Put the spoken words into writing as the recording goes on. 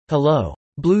Hello.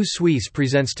 Blue Suisse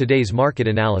presents today's market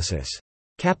analysis.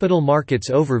 Capital Markets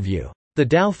Overview. The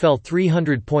Dow fell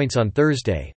 300 points on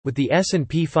Thursday, with the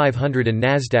S&P 500 and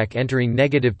Nasdaq entering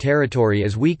negative territory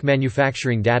as weak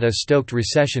manufacturing data stoked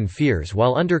recession fears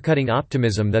while undercutting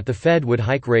optimism that the Fed would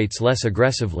hike rates less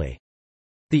aggressively.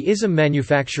 The ISM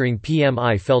manufacturing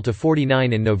PMI fell to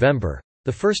 49 in November,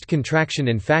 the first contraction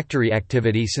in factory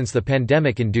activity since the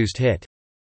pandemic-induced hit.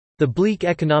 The bleak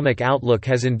economic outlook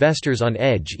has investors on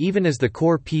edge even as the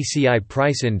core PCI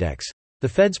price index, the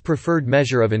Fed's preferred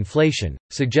measure of inflation,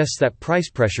 suggests that price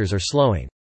pressures are slowing.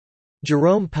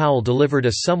 Jerome Powell delivered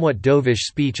a somewhat dovish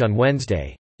speech on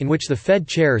Wednesday, in which the Fed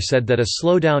chair said that a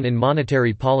slowdown in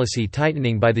monetary policy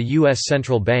tightening by the U.S.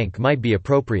 central bank might be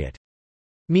appropriate.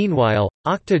 Meanwhile,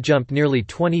 Okta jumped nearly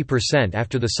 20%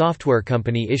 after the software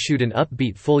company issued an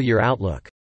upbeat full-year outlook.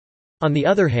 On the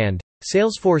other hand,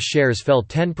 Salesforce shares fell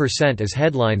 10% as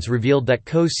headlines revealed that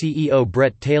co-CEO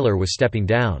Bret Taylor was stepping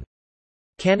down.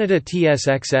 Canada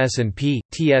TSX S&P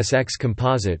TSX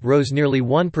Composite rose nearly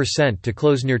 1% to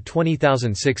close near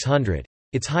 20,600,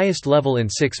 its highest level in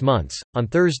 6 months, on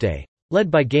Thursday,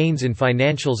 led by gains in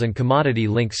financials and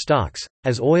commodity-linked stocks,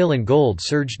 as oil and gold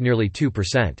surged nearly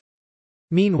 2%.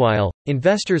 Meanwhile,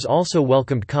 investors also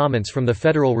welcomed comments from the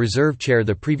Federal Reserve Chair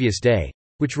the previous day,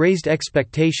 which raised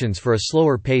expectations for a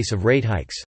slower pace of rate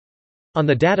hikes. On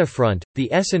the data front,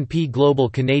 the S&P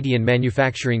Global Canadian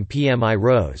Manufacturing PMI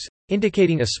rose,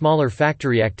 indicating a smaller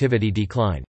factory activity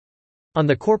decline. On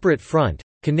the corporate front,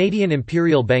 Canadian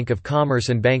Imperial Bank of Commerce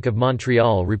and Bank of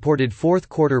Montreal reported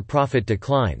fourth-quarter profit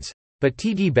declines, but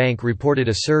TD Bank reported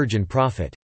a surge in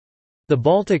profit. The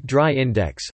Baltic Dry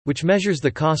Index, which measures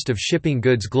the cost of shipping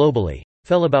goods globally,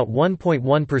 fell about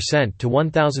 1.1% to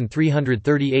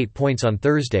 1,338 points on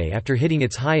Thursday after hitting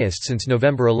its highest since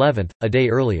November 11, a day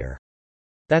earlier.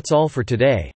 That's all for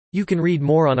today. You can read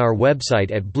more on our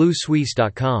website at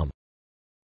bluesuisse.com.